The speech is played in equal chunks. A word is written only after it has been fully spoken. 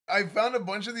I found a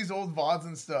bunch of these old VODs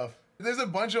and stuff. There's a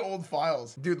bunch of old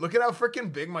files. Dude, look at how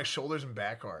freaking big my shoulders and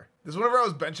back are. This is whenever I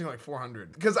was benching like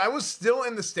 400. Because I was still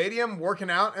in the stadium working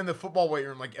out in the football weight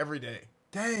room like every day.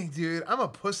 Dang, dude, I'm a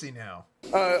pussy now.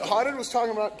 Haddad was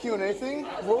talking about Q&A thing.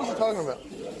 What was he talking about?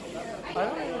 I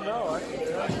don't even know. I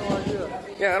have no idea.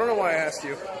 Yeah, I don't know why I asked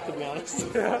you. To be honest.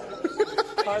 Yeah.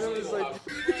 Haddad was like...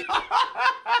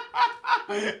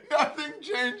 Nothing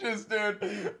changes,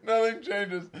 dude. Nothing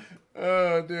changes.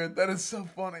 Oh, dude, that is so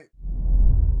funny.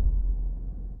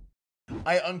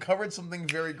 I uncovered something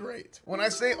very great. When I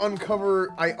say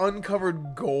uncover, I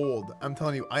uncovered gold. I'm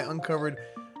telling you, I uncovered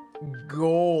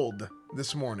gold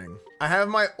this morning. I have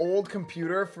my old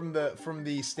computer from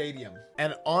the stadium,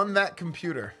 and on that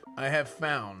computer, I have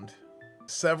found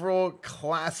several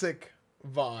classic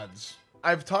VODs.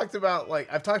 I've talked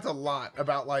a lot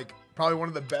about like probably one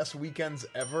of the best weekends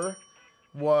ever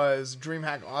was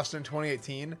DreamHack Austin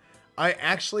 2018. I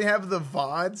actually have the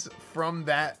VODs from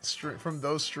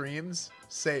those streams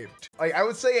saved. Like I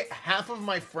would say half of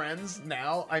my friends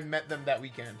now, I met them that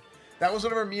weekend. That was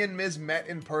whenever me and Miz met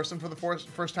in person for the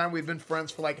first time. We'd been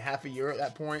friends for like half a year at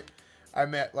that point. I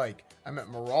met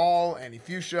Moral, Annie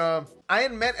Fuchsia. I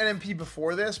had met NMP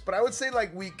before this, but I would say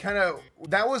like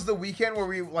that was the weekend where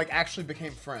we like actually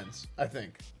became friends, I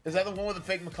think. Is that the one with the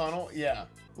fake McConnell? Yeah.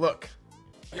 Look.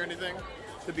 Hear anything?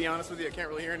 To be honest with you, I can't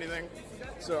really hear anything.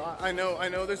 So I know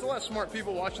there's a lot of smart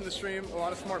people watching the stream. A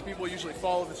lot of smart people usually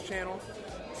follow this channel.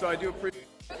 So I do appreciate.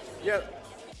 Yeah.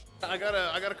 I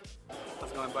gotta. How's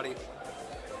it going, buddy?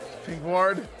 Pink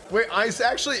Ward. Wait, Ice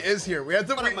actually is here. We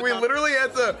literally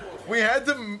had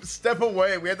to step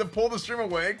away. We had to pull the stream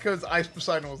away because Ice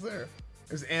Poseidon was there.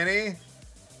 There's Annie.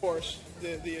 Of course,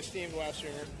 the esteemed last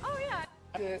streamer. Oh yeah.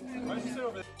 Why did you sit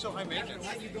over there? So high maintenance.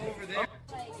 Why did you go over there?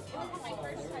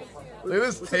 Look at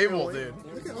this table, dude.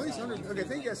 Look at all these hundreds. Okay,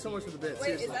 thank you guys so much for the bits.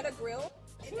 Wait, seriously. is that a grill?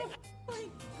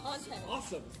 Content.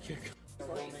 Awesome.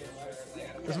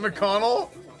 Is McConnell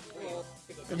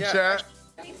in chat?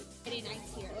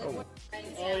 Oh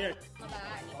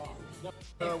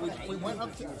yeah. We went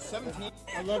up to 17.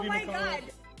 I love you, my McConnell.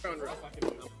 God.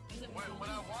 When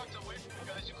I walked away from you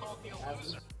guys, you called me a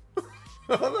loser.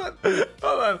 Hold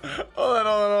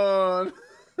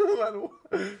on.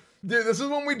 Dude, this is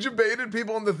when we debated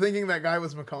people into thinking that guy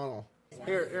was McConnell.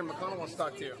 Here, McConnell wants to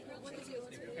talk to you.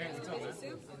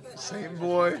 Same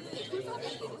boy.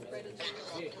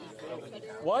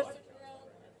 What?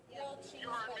 You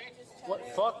heard me? What?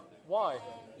 Fuck? Why?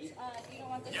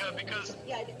 Yeah, because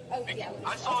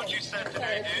I saw what you said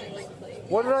today, dude.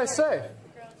 What did I say?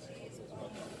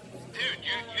 Dude,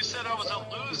 you said I was a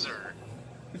loser.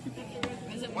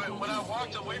 When I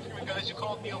walked away from you guys, you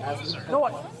called me a loser. No,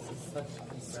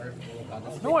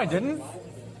 I didn't.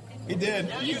 He did.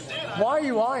 Yeah, you did. Why are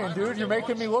you lying, dude? You're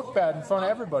making me look bad in front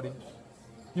of everybody.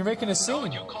 You're making a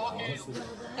scene. You called me.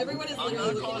 Everyone is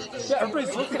literally looking at you. Yeah,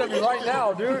 everybody's looking at me right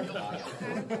now, dude.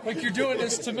 Like you're doing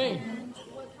this to me.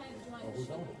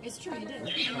 It's true, you did.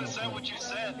 You should have said what you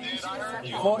said, dude. I heard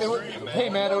you. Well, hey,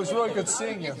 man, it was really good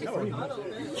seeing you. Yeah,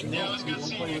 it was good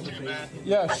seeing you too, man.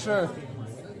 Yeah, sure.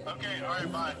 Okay,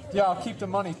 alright, bye. Yeah, I'll keep the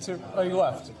money too. Oh, you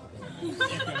left. Wait,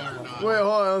 hold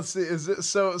on. Let's see. Is it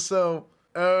so?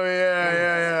 Oh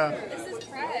yeah. This is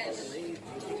fresh.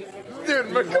 Dude,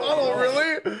 McConnell,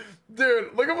 really?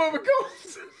 Dude, look at what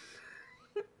McConnell's.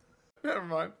 Never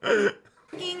mind.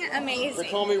 Fucking amazing. They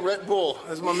call me Red Bull,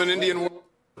 as I'm an Indian.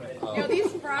 Yo,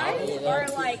 these fries are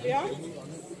like.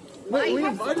 Wait, we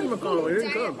invited McConnell. He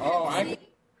didn't come. Oh, I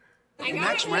got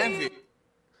Max it. Ranfi.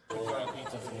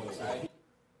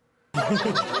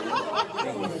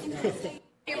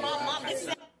 Your mom is.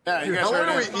 Yeah, you guys how heard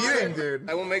long are it. we eating, dude?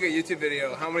 I will make a YouTube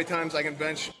video. How many times I can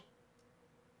bench?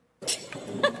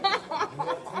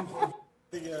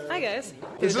 Hi guys.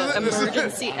 This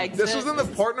Emergency exit. This was in the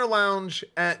partner lounge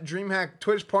at DreamHack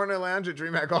Twitch partner lounge at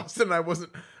DreamHack Austin. I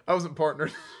wasn't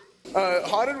partnered.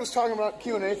 Haddad was talking about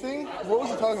Q&A thing. What was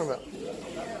he talking about?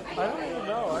 I don't even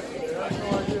know. I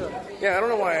have no idea. Yeah, I don't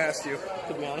know why I asked you.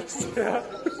 To be honest. Yeah.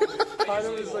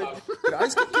 Haddad was like...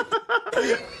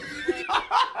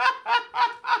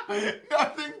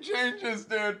 Nothing changes,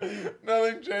 dude.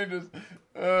 Nothing changes.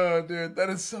 Oh, dude, that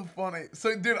is so funny.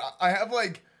 So, dude, I have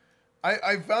like,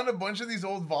 I found a bunch of these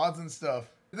old VODs and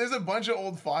stuff. There's a bunch of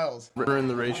old files. Ruined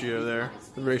the ratio there.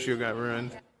 The ratio got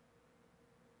ruined.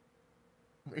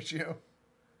 Ratio.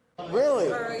 Really?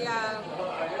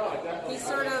 Yeah. He's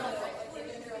sort of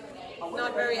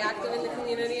not very active in the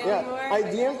community anymore. I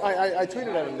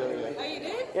tweeted at him the other day. Oh, you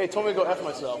did? Yeah, he told me to go F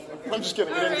myself. I'm just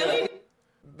kidding. Oh, really?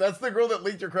 That's the girl that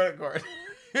leaked your credit card.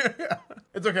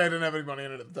 It's okay, I didn't have any money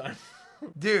in it at the time.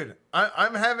 Dude,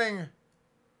 I'm having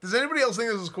Does anybody else think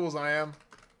this is as cool as I am?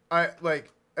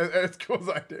 As cool as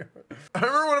I do. I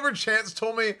remember whenever Chance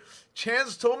told me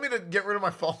to get rid of my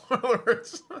follower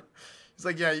alerts. He's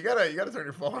like, yeah, you gotta turn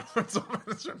your follower alerts on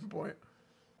at a certain point.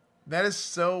 That is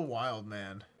so wild,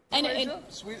 man. And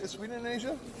Sweden in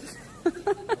Asia?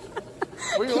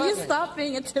 Can you stop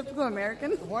being a typical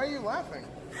American? Why are you laughing?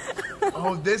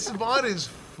 Oh, this VOD is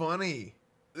funny.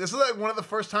 This is like one of the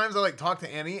first times I like talked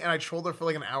to Annie and I trolled her for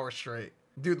like an hour straight.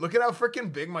 Dude, look at how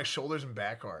freaking big my shoulders and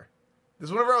back are. This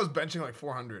is whenever I was benching like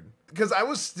 400. Because I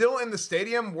was still in the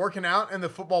stadium working out in the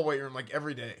football weight room like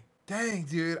every day. Dang,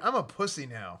 dude, I'm a pussy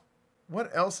now. What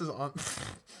else is on?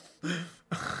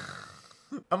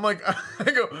 I'm like,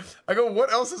 I go,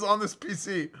 what else is on this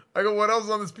PC? I go, what else is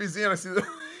on this PC? And I see that.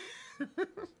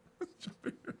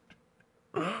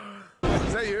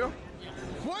 Is that you?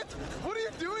 What? What are you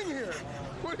doing here?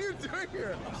 What are you doing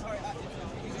here? I'm sorry.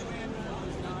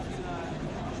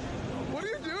 What are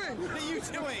you doing? What are you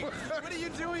doing? What are you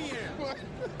doing here? What?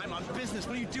 I'm on business.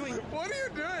 What are you doing? What are you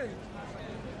doing?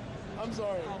 I'm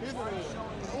sorry.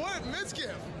 What?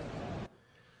 Misgift.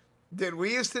 Dude,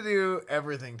 we used to do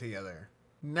everything together.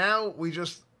 Now we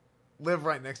just live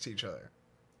right next to each other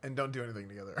and don't do anything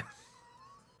together.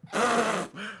 I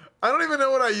don't even know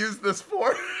what I used this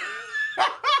for.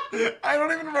 I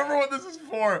don't even remember what this is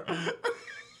for.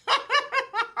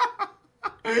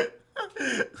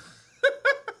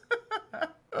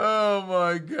 Oh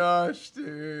my gosh,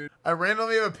 dude. I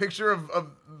randomly have a picture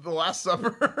of the Last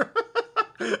Supper.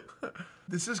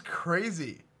 This is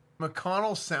crazy.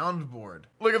 McConnell soundboard.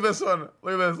 Look at this one.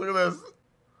 Look at this. Look at this.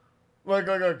 Look,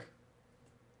 look, look.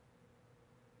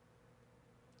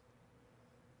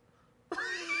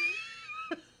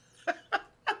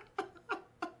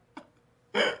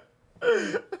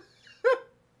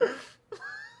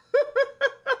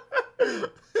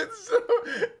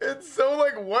 It's so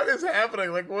like, what is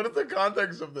happening? Like, what is the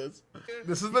context of this?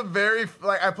 This is the very,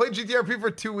 like, I played GTRP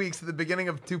for 2 weeks at the beginning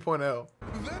of 2.0.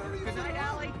 Good night,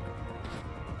 Allie.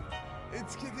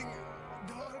 It's getting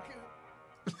dark.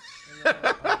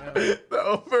 The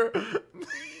over.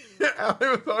 Allie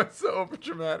was always so over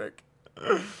dramatic.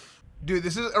 Dude,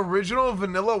 this is original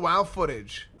vanilla WoW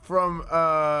footage from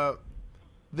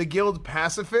the Guild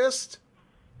Pacifist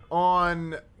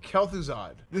on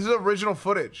Kel'Thuzad. This is original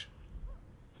footage.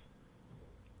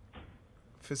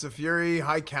 Fist of Fury,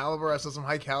 High Caliber. I saw some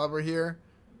High Caliber here.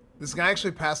 This guy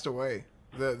actually passed away.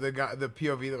 The guy, the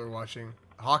POV that we're watching.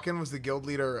 Hawken was the guild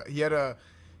leader. He had an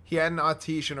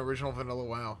Atish in original vanilla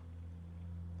WoW.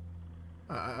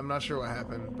 I'm not sure what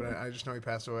happened, but I just know he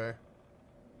passed away.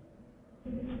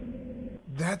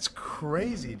 That's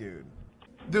crazy, dude.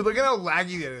 Dude, look at how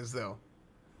laggy that is, though.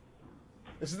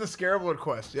 This is the Scarab Lord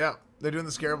quest. Yeah, they're doing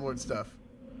the Scarab Lord stuff.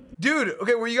 Dude,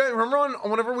 okay, were you guys remember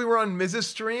whenever we were on Miz's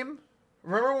stream?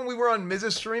 Remember when we were on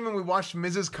Miz's stream and we watched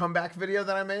Miz's comeback video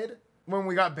that I made when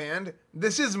we got banned?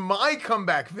 This is my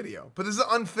comeback video, but this is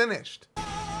unfinished.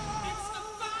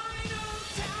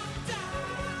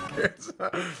 It's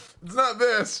not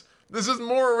this. This is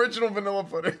more original vanilla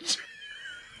footage.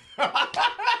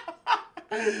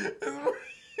 It's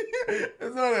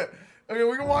not it. Okay,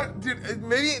 we can watch. Dude,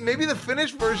 maybe the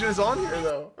finished version is on here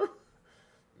though.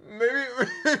 Maybe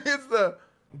it's the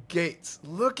gates.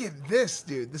 Look at this,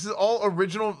 dude. This is all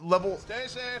original level. Stay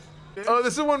safe. Oh,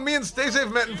 this is when me and Stay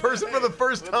Safe met in person for the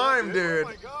first time, dude. Oh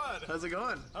my god. How's it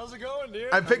going? How's it going,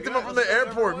 dude? I picked him up from the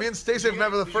airport. Me and Stay Safe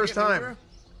met for the first time.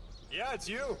 Yeah, it's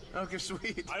you. Okay,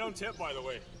 sweet. I don't tip, by the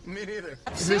way. Me neither.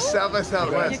 This is South by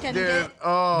Southwest, dude.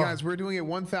 Oh. Guys, we're doing a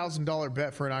 $1,000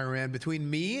 bet for an Iron Man between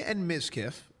me and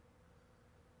Mizkif.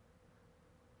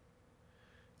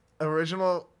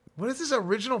 Original. What is this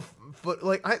original foot?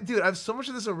 Like, dude, I have so much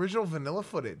of this original vanilla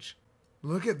footage.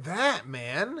 Look at that,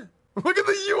 man. Look at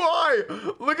the UI.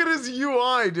 Look at his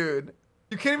UI, dude.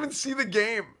 You can't even see the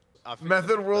game.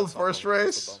 Method World's first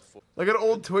race. Look at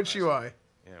old Twitch UI.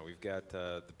 Yeah, we've got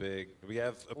the big. We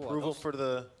have approval for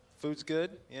the food's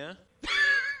good. Yeah.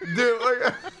 Dude,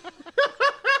 like.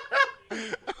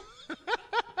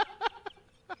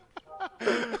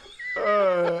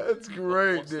 It's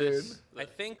great, dude. I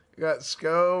think. You got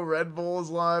SCO, Red Bull's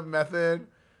live, Method,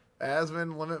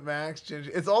 Asmon, Limit Max,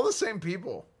 Ginger. It's all the same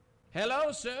people.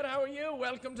 Hello, sir. How are you?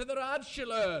 Welcome to the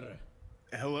Radschiller.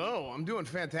 Hello, I'm doing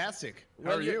fantastic.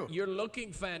 How are you? You're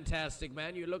looking fantastic,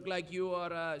 man. You look like you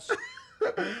are.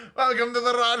 Welcome to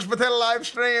the Raj Patel live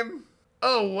stream.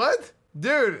 Oh, what?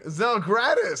 Dude,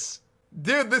 Zalgratis.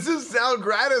 Dude, this is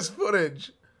Zalgratis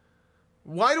footage.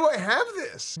 Why do I have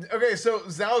this? Okay, so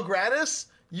Zalgratis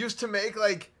used to make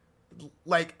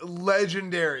like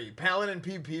legendary Paladin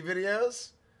PvP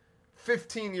videos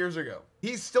 15 years ago.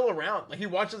 He's still around. Like, he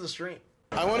watches the stream.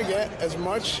 I want to get as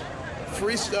much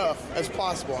free stuff as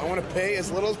possible. I want to pay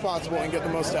as little as possible and get the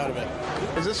most out of it.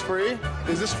 Is this free?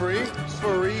 Is this free?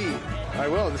 Free. I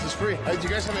will. This is free. Do you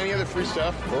guys have any other free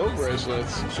stuff? Bow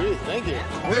bracelets. Sweet. Thank you.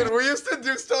 Dude, we used to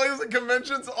do studies at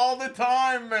conventions all the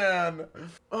time, man.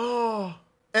 Oh.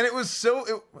 And it was so...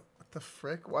 what the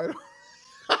frick? Why do...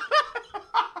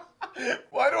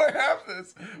 Why do I have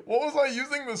this? What was I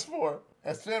using this for?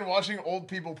 Esfand watching old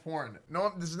people porn.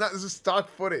 No, this is stock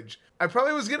footage. I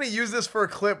probably was gonna use this for a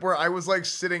clip where I was like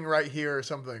sitting right here or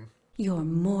something. Your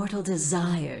mortal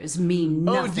desires mean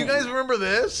nothing. Oh, do you guys remember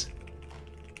this?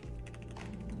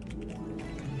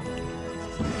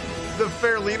 The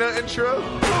Fairlina intro?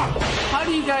 How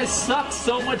do you guys suck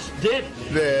so much dick?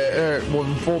 The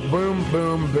boom, boom,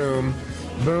 boom,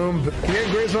 boom. Can you get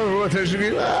Grace on the attention to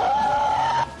you?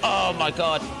 Oh my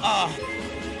god.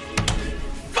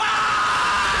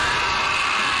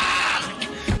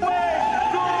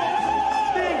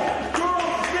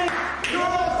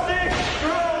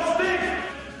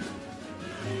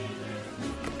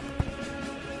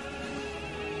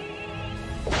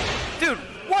 Dude,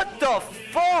 what the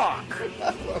fuck?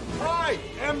 I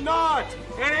am not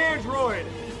an android.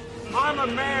 I'm a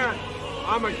man.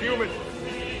 I'm a human.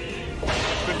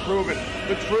 It's been proven.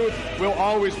 The truth will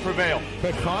always prevail.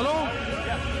 McConnell?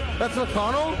 That's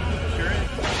McConnell? Sure is.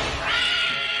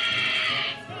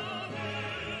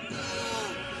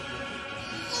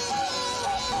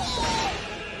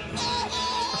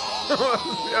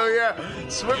 Oh yeah,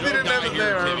 Swifty didn't have it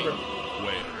there. I remember.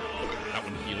 Wait, that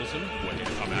one heals him? Wait,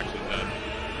 I'm actually dead.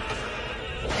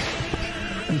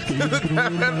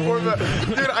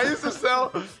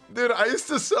 Dude, I used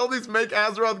to sell these Make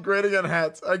Azeroth Great Again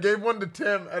hats. I gave one to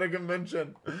Tim at a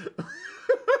convention.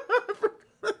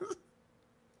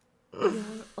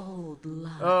 Old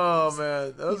lies. Oh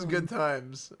man, that was good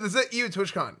times. This is at EU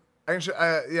Twitchcon. I can show,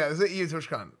 yeah, this is at EU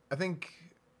Twitchcon. I think.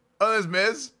 Oh, there's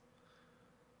Miz.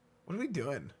 What are we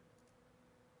doing?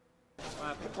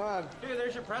 Dude,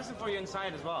 there's your present for you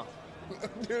inside as well.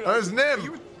 Dude, oh, there's Nim.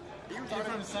 You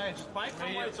from inside. Just buy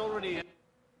from where it's already.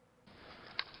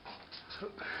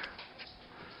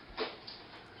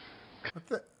 What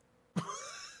the?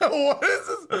 What is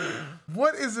this?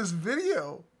 What is this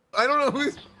video? I don't know who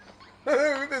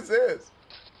this is.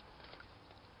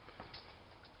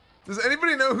 Does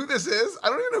anybody know who this is? I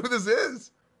don't even know who this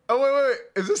is. Oh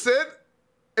wait. Is this it?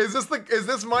 Is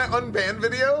this my unbanned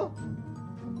video?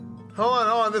 Hold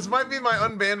on. This might be my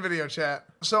unbanned video, chat.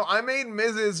 So I made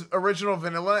Miz's original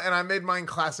vanilla and I made mine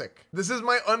classic. This is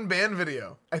my unbanned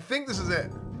video. I think this is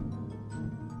it.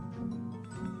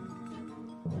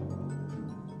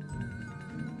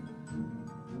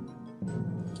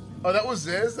 Oh, that was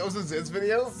Ziz? That was a Ziz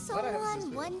video?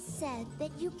 Someone once said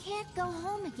that you can't go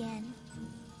home again,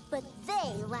 but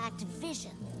they lacked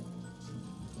vision.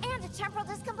 And a temporal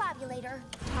discombobulator.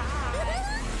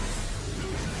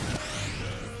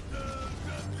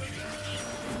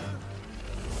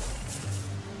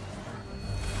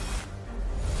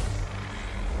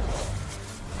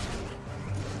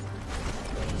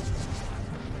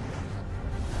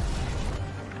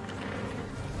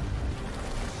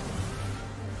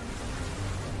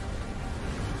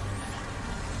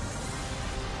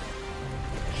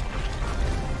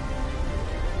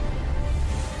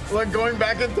 Like going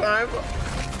back in time?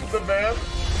 The van?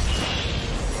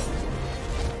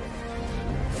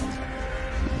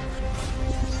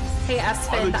 Hey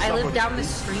Esfand, I live down the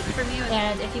street from you,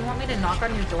 and if you want me to knock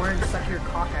on your door and suck your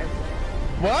cock, I will.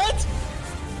 What?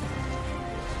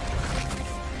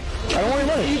 I don't want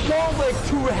your money. You go like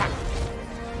 2.5.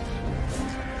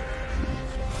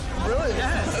 Really?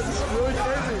 Yes. That's really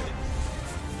crazy.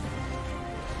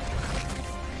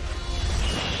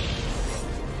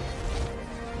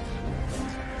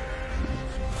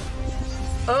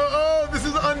 Oh, this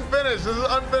is unfinished. This is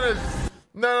unfinished.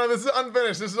 No, this is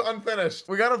unfinished. This is unfinished.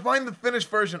 We gotta find the finished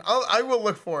version. I will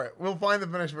look for it. We'll find the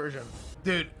finished version.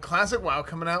 Dude, classic WoW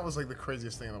coming out was like the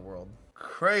craziest thing in the world.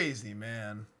 Crazy,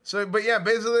 man. So, but yeah,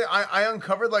 basically I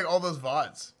uncovered like all those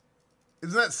VODs.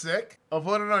 Isn't that sick?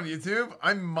 Upload it on YouTube?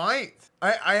 I might.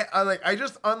 I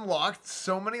just unlocked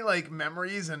so many like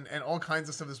memories and all kinds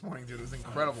of stuff this morning, dude. It was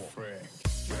incredible.